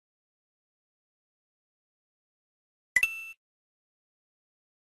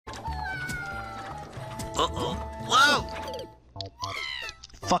Uh-oh. Whoa!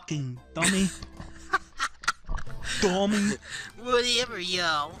 Fucking dummy. Dummy. Whatever,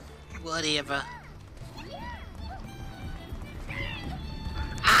 yo. Whatever.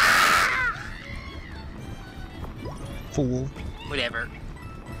 Fool. Whatever.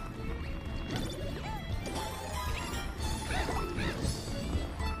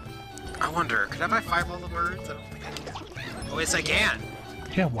 I wonder, could I buy 5 all the birds? I don't think I can. Oh, yes, I can.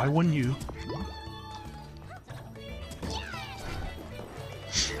 Yeah, why wouldn't you?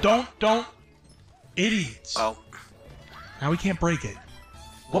 Don't! Idiots! Oh. Now we can't break it.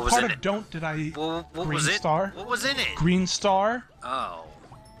 What was part in of it? don't did I... What Green was it? star? What was in it? Green star? Oh.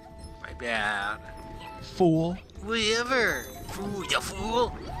 My bad. Fool. Whatever. Fool, you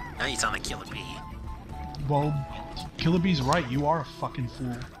fool. Now you sound like Killer Bee. Well, Killer Bee's right, you are a fucking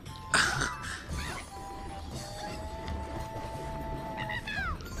fool.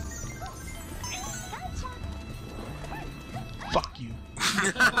 Fuck you.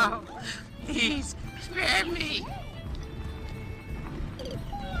 He's spared me.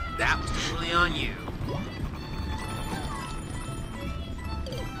 That was totally on you.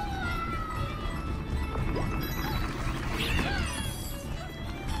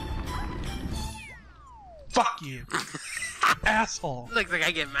 Fuck you. Asshole. Looks like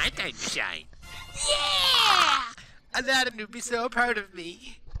I get my time to shine. Yeah! Aladdin would be so proud of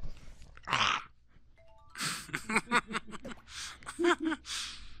me.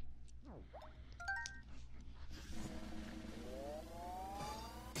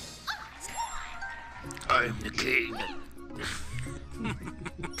 I'm the king.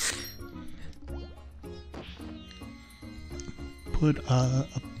 Put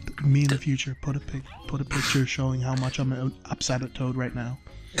me in the future. Put a picture showing how much I'm upset at Toad right now.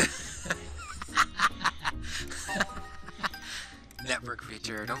 Network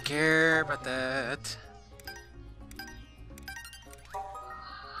feature. Don't care about that.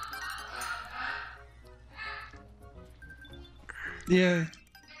 Yeah.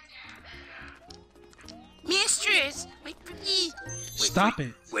 Mistress, wait for me. Stop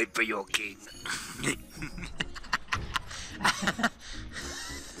it. Wait for your king.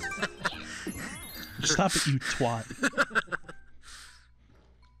 Stop it, you twat.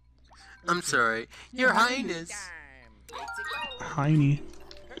 I'm sorry, Your Highness. Heiny.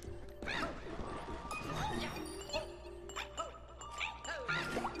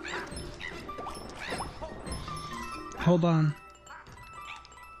 Hold on.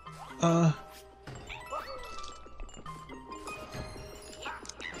 Ow!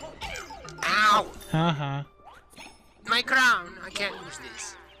 Haha. My crown. I can't use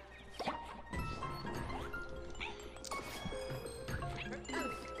this.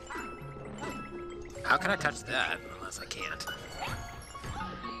 How can I touch that unless I can't?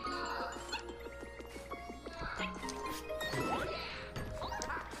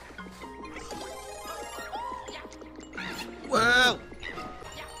 Whoa!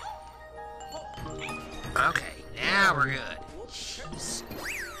 Okay, now we're good. Jeez.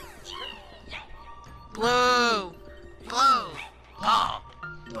 Blow! Blow! Oh!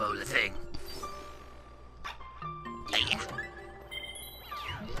 Blow the thing. Yeah.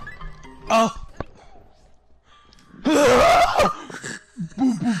 Oh!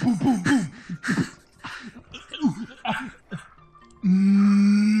 Boom, boom, boom, boom, boom.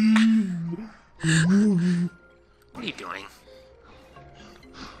 What are you doing?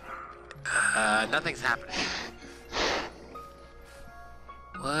 Nothing's happening.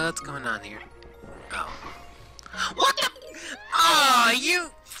 What's going on here? Oh. What the? Oh,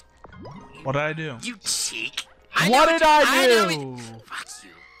 you! What did I do? You cheek! What did I do? Fuck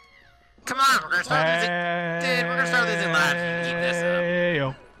you. Come on, we're gonna start losing. Dude, we're gonna start losing lives if you keep this up.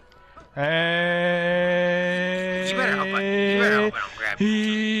 Hey-yo. Hey. You better hope I don't grab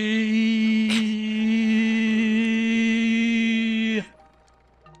you.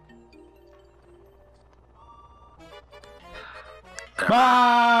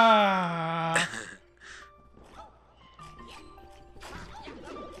 Bye.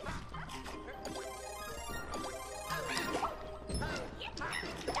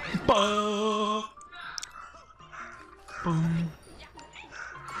 Boom. Boom.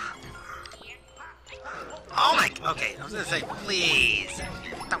 Oh my. Okay, I was gonna say, please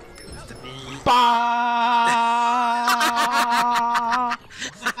don't do this to me. Bye.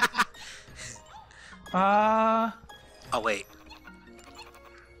 Oh wait.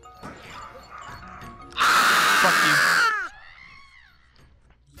 Fuck you.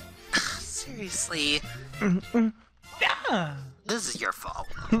 Seriously, Yeah. this is your fault.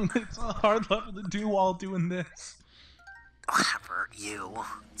 It's a hard level to do while doing this. Whatever, you.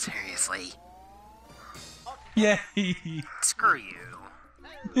 Seriously. Yay! Screw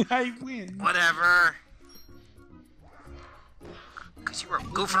you. I win. Whatever. Because you were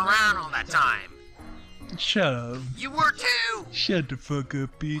goofing around all that time. Shut up. You were too! Shut the fuck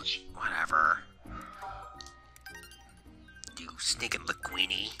up, bitch. Whatever. You stinking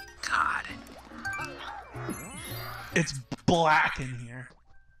linguini. God. It's black in here.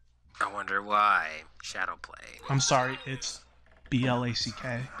 I wonder why. Shadow play. I'm sorry, it's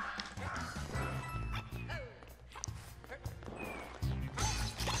BLACK.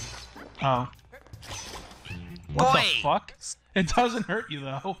 Oh. What Boy! the fuck? It doesn't hurt you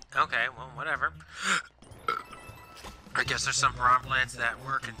though. Okay, well, whatever. I guess there's some piranha plants that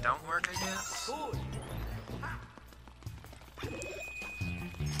work and don't work, I guess.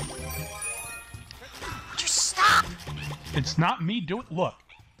 Just stop! It's not me doing. Look.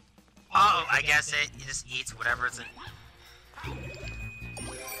 Oh, I guess it just eats whatever it's in. I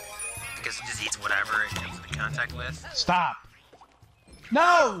guess it just eats whatever it comes into contact with. Stop.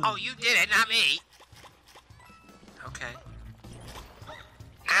 No! Oh, you did it, not me! Okay.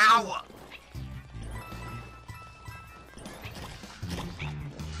 Ow!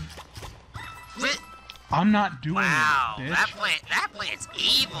 I'm not doing Wow, it, bitch. that plant's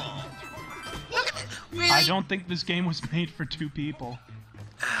evil! Look at this! Really? I don't think this game was made for two people.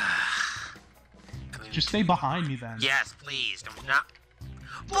 I mean, Just stay behind me then. yes, please, don't not.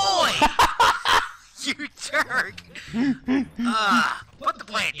 Boy! You jerk! Put the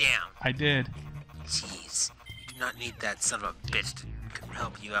plant down! I did. Jeez, you do not need that son of a bitch to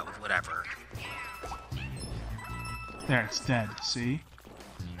help you out with whatever. There, it's dead. See?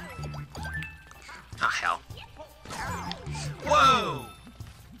 Oh, hell. Whoa!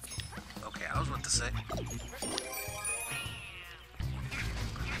 Okay, I was about to say.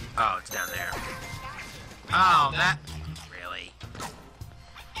 Oh, it's down there. Oh, that... Really?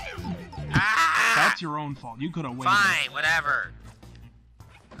 Ah! That's your own fault. You could have waited. Fine, whatever.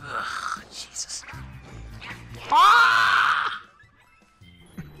 Ugh, Jesus. Ah!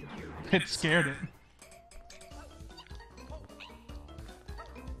 It scared it.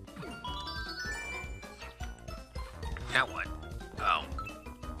 Now what? Oh.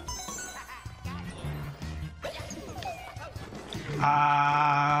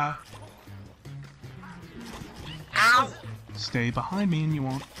 Ow! Stay behind me and you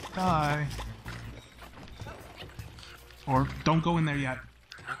won't die. Or don't go in there yet.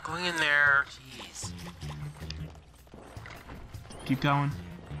 I'm not going in there. Jeez. Keep going.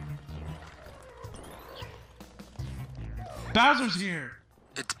 Bowser's here!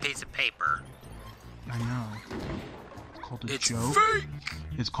 It's a piece of paper. I know. It's called a It's joke. fake!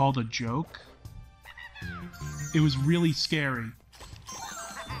 It's called a joke. It was really scary.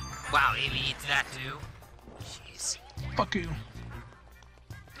 Wow, Amy eats that too? Jeez. Fuck you.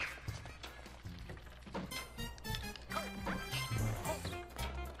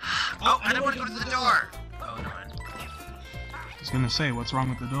 Oh, I don't want to go to the door! Oh, never mind. I was gonna say, what's wrong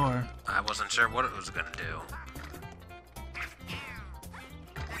with the door? I wasn't sure what it was gonna do.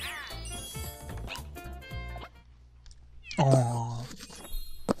 Aww.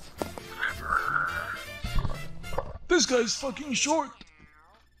 Whatever. This guy's fucking short.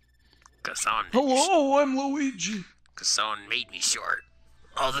 Cause someone Hello, I'm Luigi. Cause someone made me short.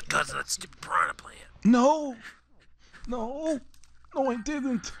 All because of that stupid piranha plant. No. No. No, I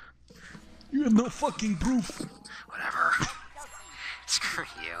didn't. You have no fucking proof. Whatever. Screw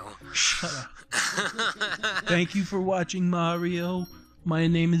you. Shut up. Thank you for watching, Mario. My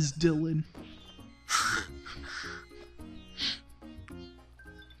name is Dylan.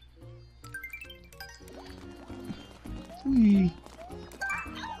 Whee.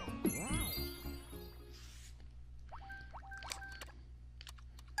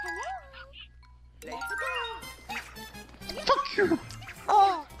 Fuck you.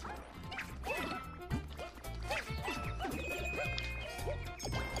 Oh,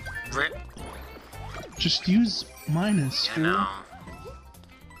 Rip. Just use minus, You fool. know.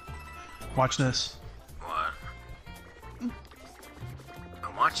 Watch this. What?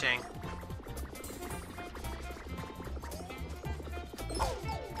 I'm watching.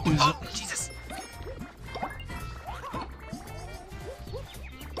 Use Oh, Jesus.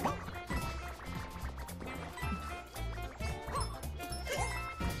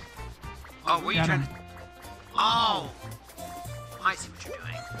 Oh, were you Got trying him. to... Oh! I see what you're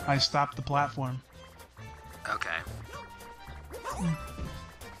doing. I stopped the platform. Okay.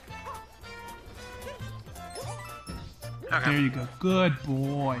 There Okay. you go. Good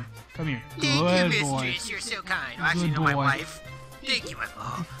boy. Come here. Thank Good you, boy. mistress. You're so kind. Oh, actually, Good no, my boy. wife. Thank you, my...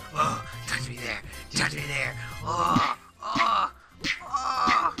 Oh, oh, touch me there. Touch me there. Oh, oh,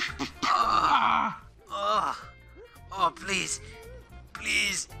 oh, oh, Ah! oh.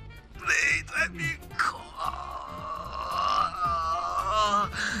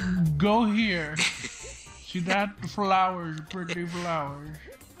 Go here. See that? The flowers, pretty flowers.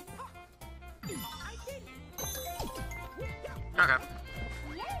 Okay.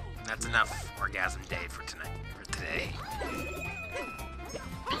 That's enough orgasm day for tonight. For today.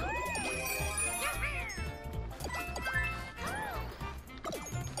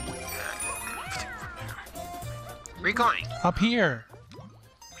 Where are you going? Up here.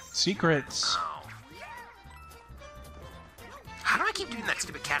 Secrets. Oh. How do I keep doing that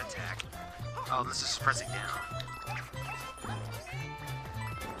stupid cat attack? Oh, this is pressing down.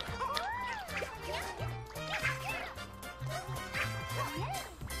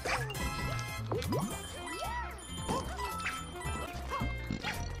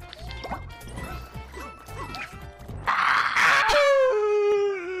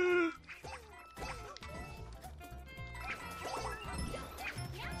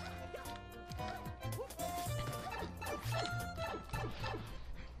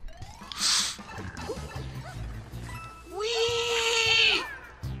 Whee!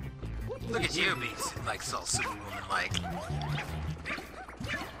 Look at you being like so superwoman like.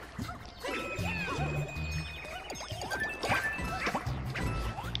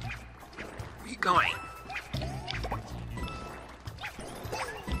 Where you going?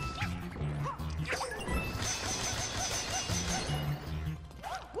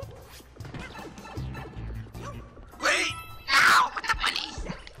 Wait! Ow! What the money?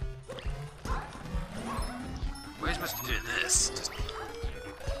 Where are you supposed to do this? Just...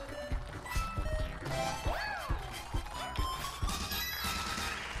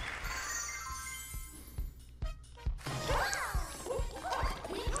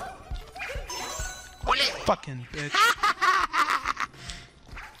 Fucking bitch. Oh,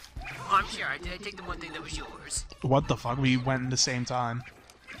 I'm sure. I did take the one thing that was yours. What the fuck? We went in the same time.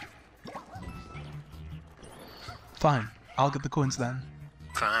 Fine. I'll get the coins then.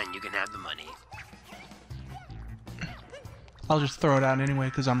 Fine, you can have the money. I'll just throw it out anyway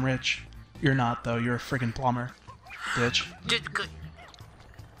because I'm rich. You're not, though. You're a friggin' plumber. Bitch. Dude, good.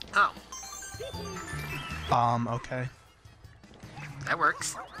 Oh, Okay. that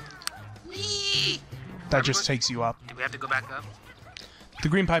works. Whee! That just takes you up. Do we have to go back up? The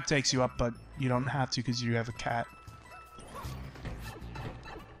green pipe takes you up, but you don't have to because you have a cat.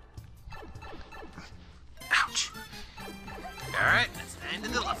 Ouch. Alright, that's the end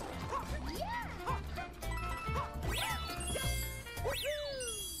of the level.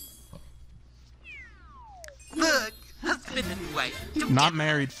 Look, husband and wife. Not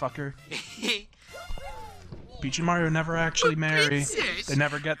married, fucker. Peach and Mario never actually marry. Princess. They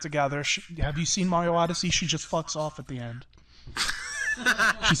never get together. Have you seen Mario Odyssey? She just fucks off at the end.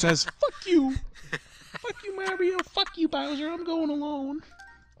 She says, "Fuck you, fuck you, Mario, fuck you, Bowser. I'm going alone."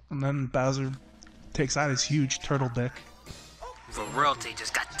 And then Bowser takes out his huge turtle dick. The royalty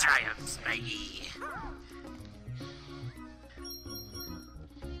just got triumphs, baby.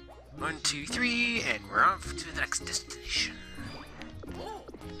 1, 2, 3, and we're off to the next destination.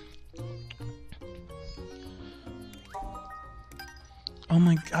 Oh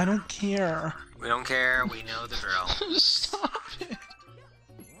my! I don't care. We don't care. We know the drill. Stop it.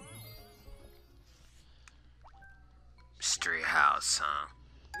 Mystery house, huh?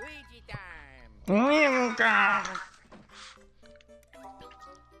 Luigi time! Oh god.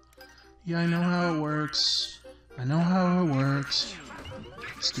 Yeah, I know how it works. I know how it works.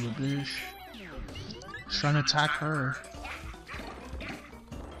 Stupid bitch. Trying to attack her.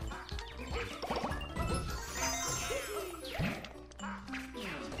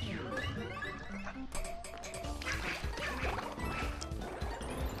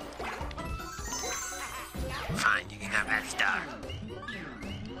 Fine, you can have that star.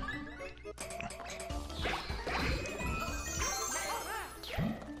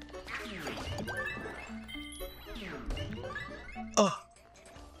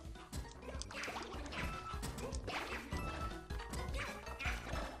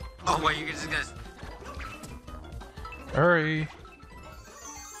 Oh, well, you're just gonna... Hurry.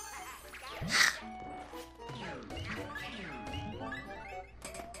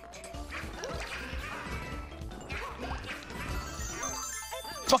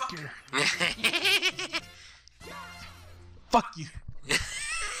 Fuck you. Fuck you.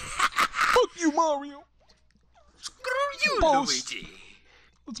 Fuck you, Mario. Screw you, Post. Luigi.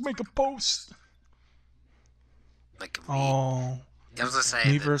 Let's make a post. Like, Oh, I was gonna say...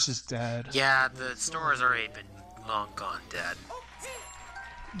 me that- versus Dad. Yeah, the store has already been long gone dead.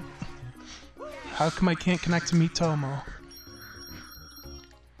 How come I can't connect to Miitomo?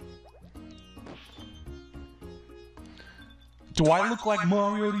 Do I look like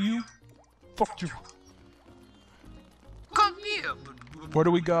Mario to you? Fuck you. Come here, Where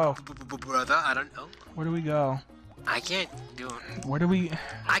do we go? Brother, I don't know. Where do we go? I can't do. Where do we?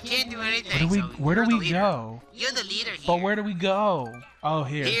 I can't do anything. So Where do you're the we leader. go? You're the leader here. But where do we go? Oh,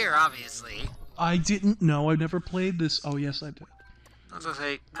 here. Here, obviously. I didn't know. I've never played this. Oh, yes, I did. I was gonna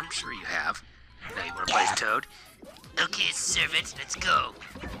say, I'm sure you have. Now you wanna play as Toad? Okay, servant, let's go.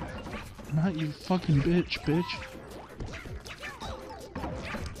 Not you fucking bitch. Good.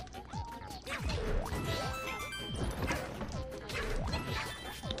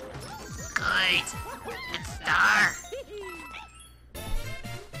 And Star.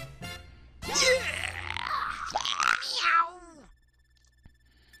 Yeah.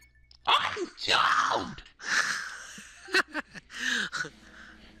 I'm Toad.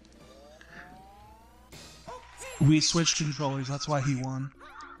 We switched controllers. That's why he won.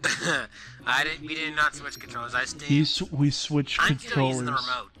 We did not switch controllers. We switched I'm still using the controllers.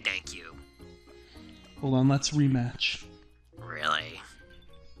 remote, thank you. Hold on, let's rematch. Really?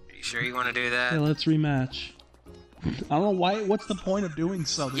 Are you sure you want to do that? Yeah, let's rematch. I don't know why. What's the point of doing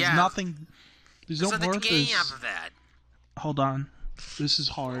so? There's Yeah. nothing. There's no Something to purpose. gain out of that. Hold on. This is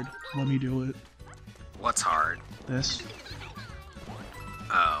hard. Let me do it. What's hard? This.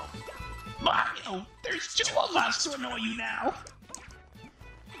 Oh. Mario, there's two of us to annoy you now.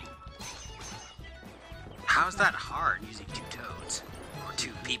 How's that hard using two Toads? Or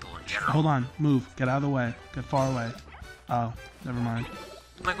two people in general? Hold on. Move. Get out of the way. Get far away. Oh, never mind.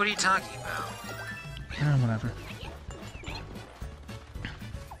 Like, what are you talking about? Whatever.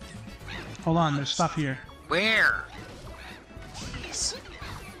 Hold on. There's stuff here. Where? Jeez.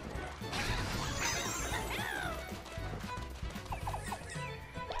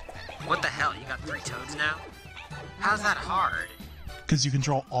 What the hell? You got 3 Toads now? How's that hard? Because you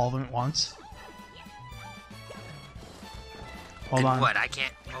control all of them at once. Hold And on. what? I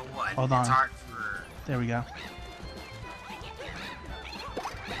can't. Oh, what? Hold It's on. hard for. There we go.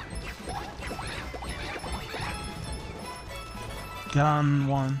 Get on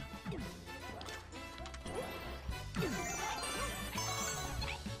one.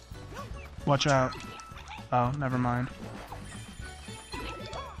 Watch out. Oh, never mind.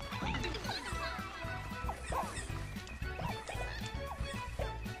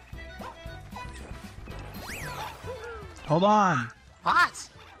 Hold on. What?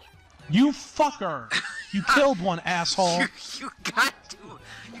 You fucker! You killed one, asshole. You got two.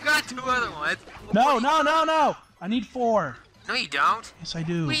 You got 2 other ones. No, no, no, no! I need 4. No, you don't. Yes, I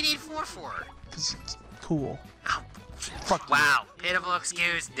do. What do you need 4 for? 'Cause it's cool. Oh, Fuck you. wow. Pitiful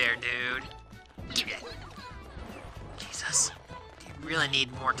excuse there, dude. Give it. Jesus. Do you really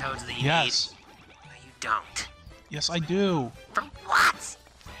need more Toads than you Yes. need? No, you don't. Yes, I do. For what?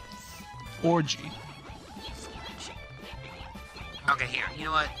 Orgy. Okay, here. You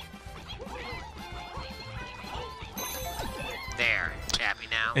know what? There. Happy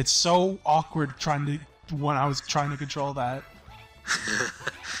now? It's so awkward when I was trying to control that.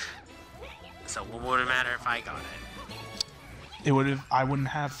 So what would it matter if I got it? I wouldn't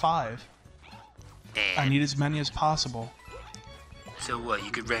have 5. I And need as many as possible. so what?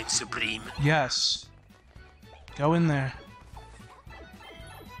 You could reign supreme? Yes. Go in there.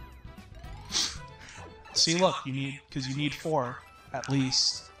 See, look, because you need 4, at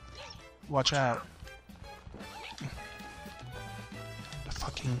least. Watch out. The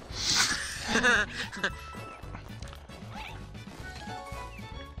fucking...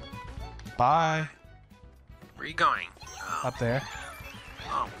 Bye. Where are you going? Oh, Up there.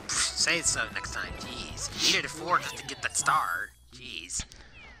 say it so next time. Jeez. You needed 4 just to get that star. Jeez.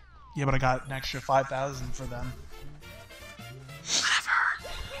 Yeah, but I got an extra 5,000 for them.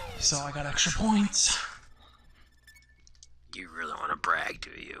 Whatever. So I got extra points. You really want to brag, do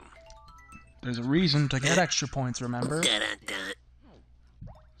you? There's a reason to get extra points, remember? Dun-dun-dun.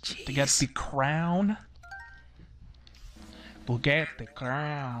 To get the crown. We'll get the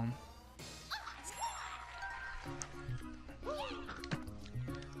crown.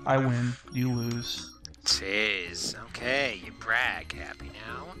 I win, you lose. Jeez. Okay, you brag. Happy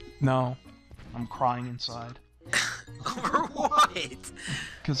now? No, I'm crying inside. Over what?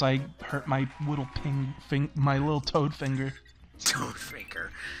 Because I hurt my little my little toad finger. Toad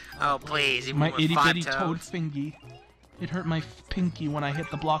finger. Oh, please. Even My with itty 5 bitty toad toads? fingy. It hurt my pinky when I hit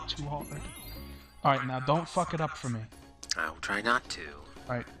the block too hard. Alright, now don't fuck it up for me. I'll try not to.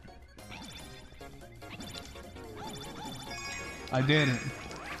 Alright. I did it.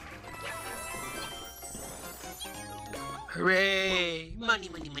 Hooray! Money,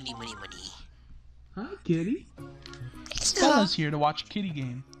 money, money, money, money. Hi, kitty. Stella's here to watch a kitty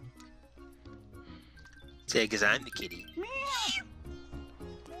game. Say, because I'm the kitty.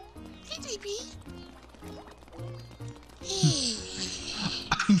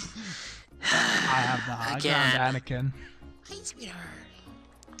 Again. got Anakin. Hi, sweetheart.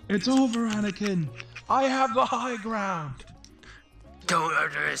 It's over, Anakin. I have the high ground. Don't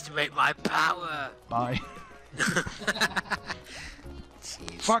underestimate my power. Bye.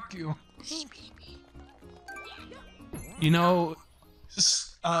 Jeez. Fuck you. Hey, baby. You know,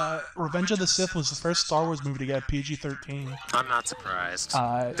 Revenge of the Sith was the first Star Wars movie to get PG-13 I'm not surprised.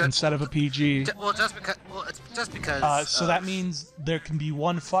 instead of a PG. Well, it's just because. So that means there can be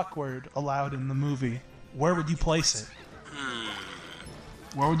one fuck word allowed in the movie. Where would you place it?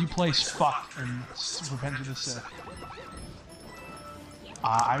 Where would you place fuck in Revenge of the Sith?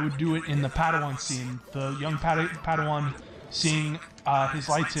 I would do it in the Padawan scene. The young Padawan seeing his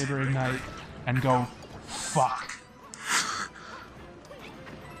lightsaber ignite and go, fuck.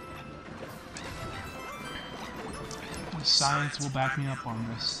 The science will back me up on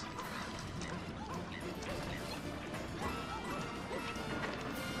this.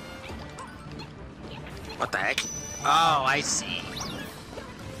 What the heck? Oh, I see.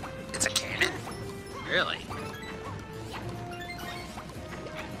 It's a cannon? Really?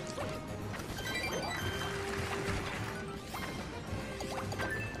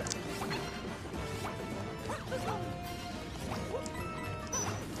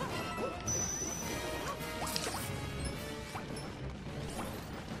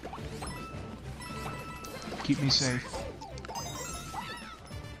 Keep me safe.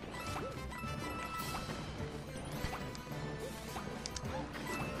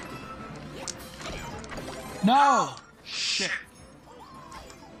 No! Shit.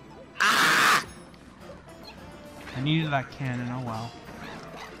 Ah! I needed that cannon, oh well.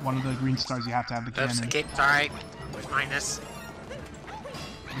 One of the green stars, you have to have the Oops, cannon. okay, it's alright. Where's minus?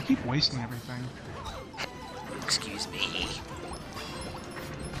 You keep wasting everything. Excuse me.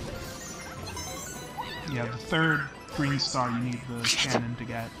 Yeah, the third green star you need the cannon to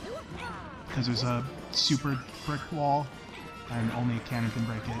get. Because there's a super brick wall, and only a cannon can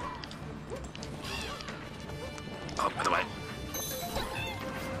break it. Oh, by the way.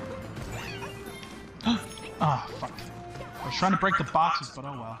 Ah, fuck. I was trying to break the boxes, but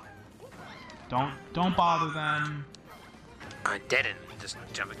oh well. Don't bother them. I didn't. Just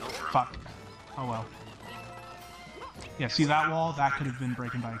jumping over 'em. Fuck. Oh well. Yeah, see that wall? That could have been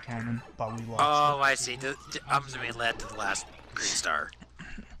broken by a cannon, but we lost. Oh, I see. I'm assuming it led to the last green star.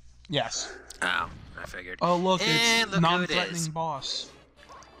 Yes. Oh, I figured. Oh look, And it's look who it non-threatening is. boss.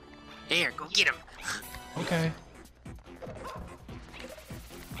 Here, go get him. Okay.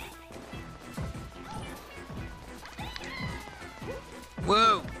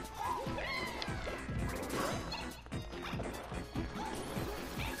 Whoa.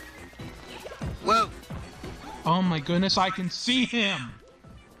 Whoa. Oh my goodness, I can see him!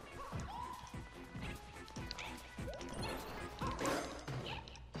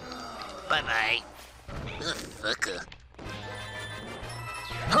 Bye-bye. Fucker.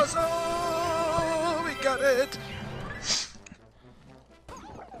 Huzzah! We got it!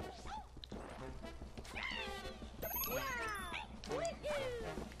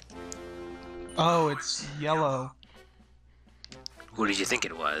 Oh, it's yellow, Who did you think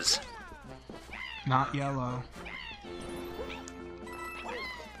it was? not yellow.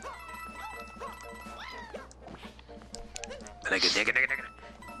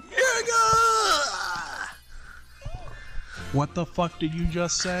 What the fuck did you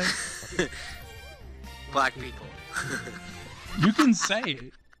just say? Black people. You can say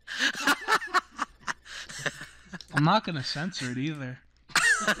it. I'm not gonna censor it either.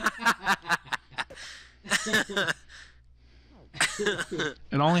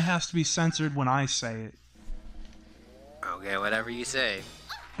 It only has to be censored when I say it. Okay, whatever you say.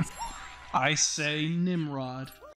 I say Nimrod.